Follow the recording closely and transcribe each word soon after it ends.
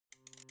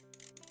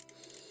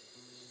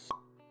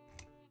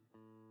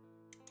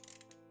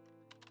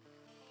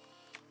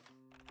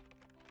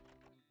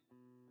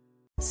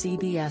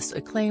CBS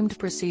acclaimed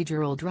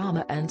procedural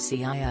drama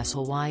NCIS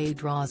Hawaii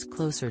draws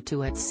closer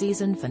to its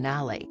season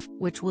finale,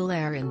 which will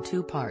air in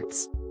 2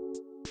 parts.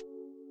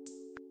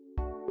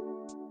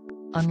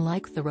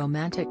 Unlike the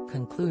romantic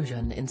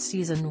conclusion in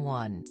Season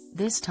 1,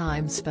 this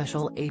time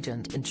Special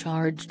Agent in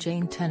Charge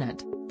Jane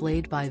Tennant,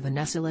 played by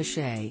Vanessa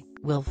Lachey,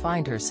 will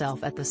find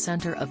herself at the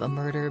center of a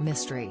murder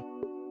mystery.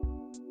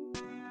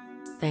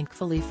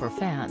 Thankfully for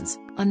fans,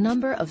 a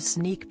number of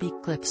sneak peek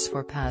clips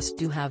for Past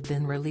Due have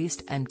been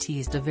released and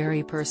teased a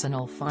very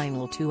personal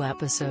final 2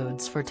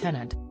 episodes for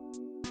Tennant.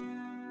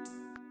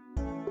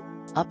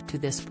 Up to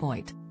this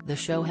point, the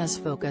show has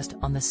focused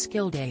on the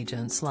skilled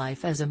agent's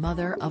life as a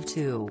mother of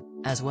 2,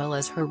 as well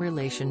as her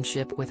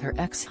relationship with her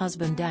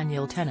ex-husband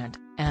Daniel Tennant,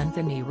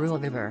 Anthony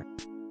Ruiviver.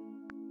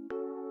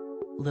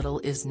 Little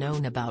is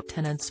known about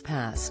Tennant's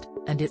past,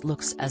 and it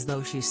looks as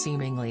though she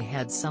seemingly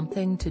had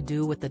something to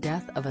do with the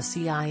death of a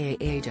CIA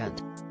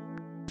agent.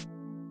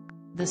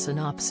 The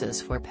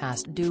synopsis for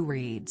Past Due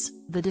reads,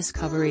 "The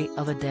discovery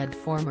of a dead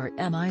former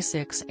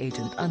MI6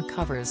 agent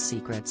uncovers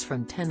secrets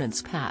from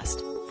Tennant's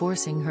past,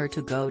 forcing her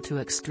to go to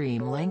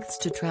extreme lengths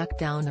to track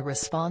down a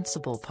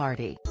responsible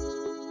party."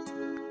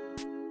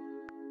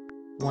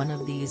 One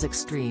of these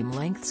extreme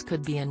lengths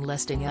could be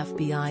enlisting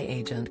FBI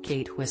agent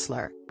Kate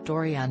Whistler,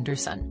 Tori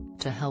Anderson,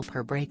 to help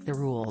her break the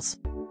rules.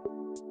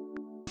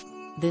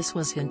 This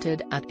was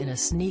hinted at in a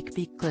sneak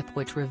peek clip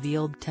which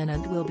revealed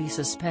Tennant will be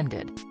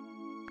suspended.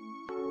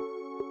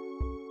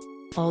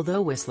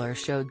 Although Whistler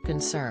showed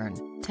concern,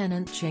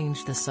 Tennant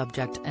changed the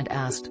subject and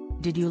asked,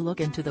 "Did you look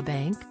into the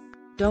bank?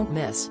 Don't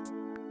miss."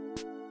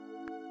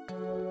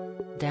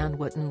 Dan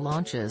Wootton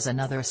launches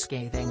another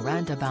scathing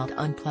rant about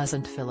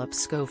unpleasant Philip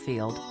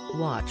Schofield.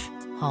 Watch,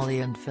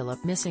 Holly and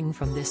Philip missing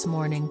from this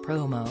morning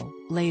promo.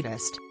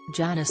 Latest,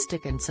 Janice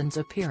Dickinson's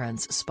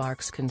appearance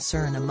sparks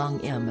concern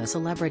among IMA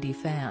celebrity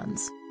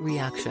fans.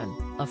 Reaction: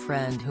 a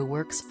friend who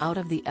works out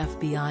of the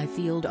FBI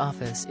field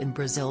office in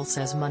Brazil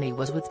says money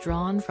was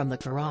withdrawn from the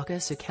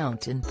Caracas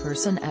account in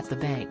person at the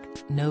bank.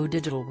 No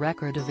digital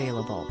record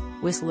available,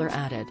 Whistler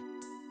added.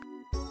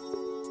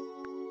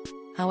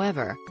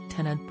 However,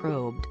 Tennant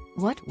probed,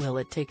 "What will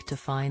it take to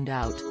find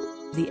out?"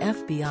 The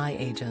FBI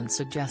agent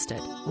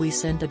suggested, "We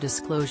send a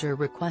disclosure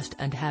request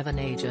and have an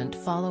agent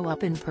follow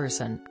up in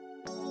person."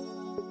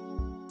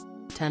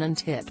 Tennant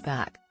hit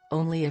back,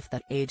 "Only if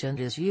that agent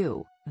is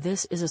you.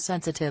 This is a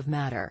sensitive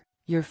matter,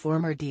 your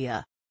former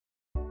DIA."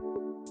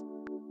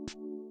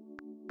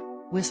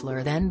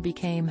 Whistler then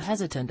became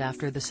hesitant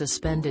after the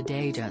suspended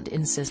agent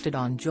insisted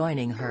on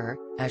joining her,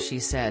 as she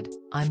said,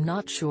 "I'm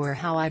not sure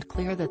how I'd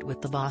clear that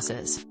with the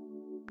bosses."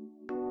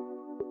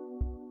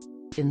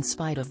 In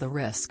spite of the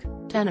risk,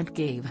 Tennant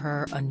gave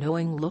her a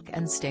knowing look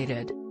and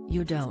stated,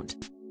 "You don't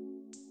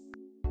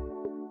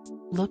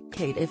look,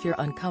 Kate, if you're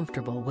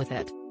uncomfortable with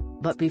it."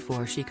 But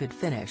before she could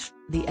finish,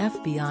 the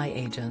FBI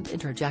agent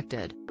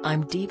interjected,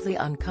 "I'm deeply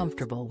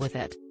uncomfortable with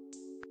it.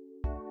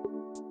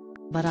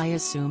 But I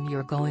assume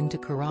you're going to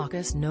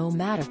Caracas no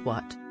matter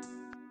what.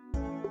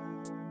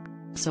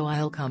 So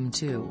I'll come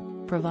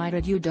too,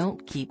 provided you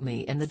don't keep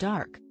me in the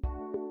dark."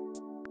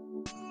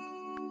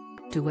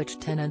 To which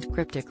Tennant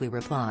cryptically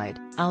replied,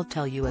 "I'll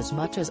tell you as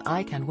much as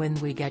I can when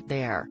we get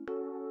there."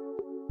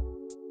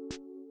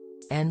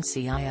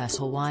 NCIS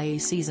Hawaii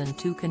Season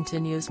 2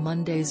 continues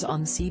Mondays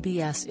on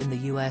CBS in the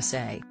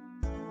USA.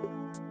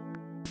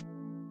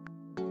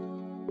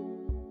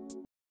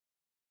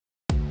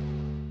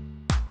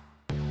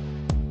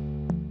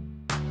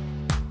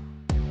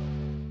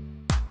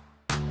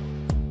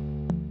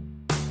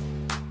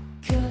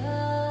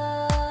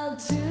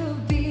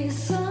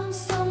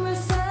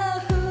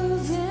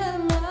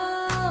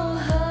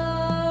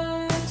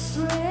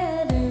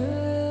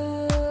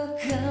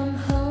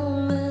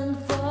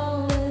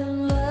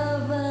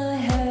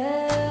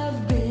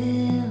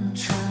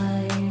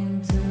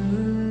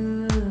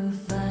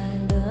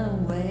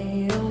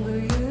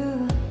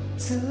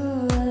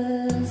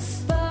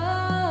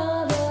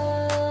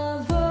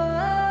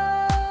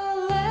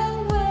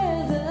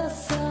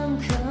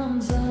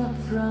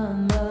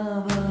 From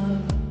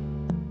above,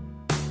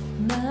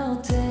 now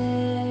take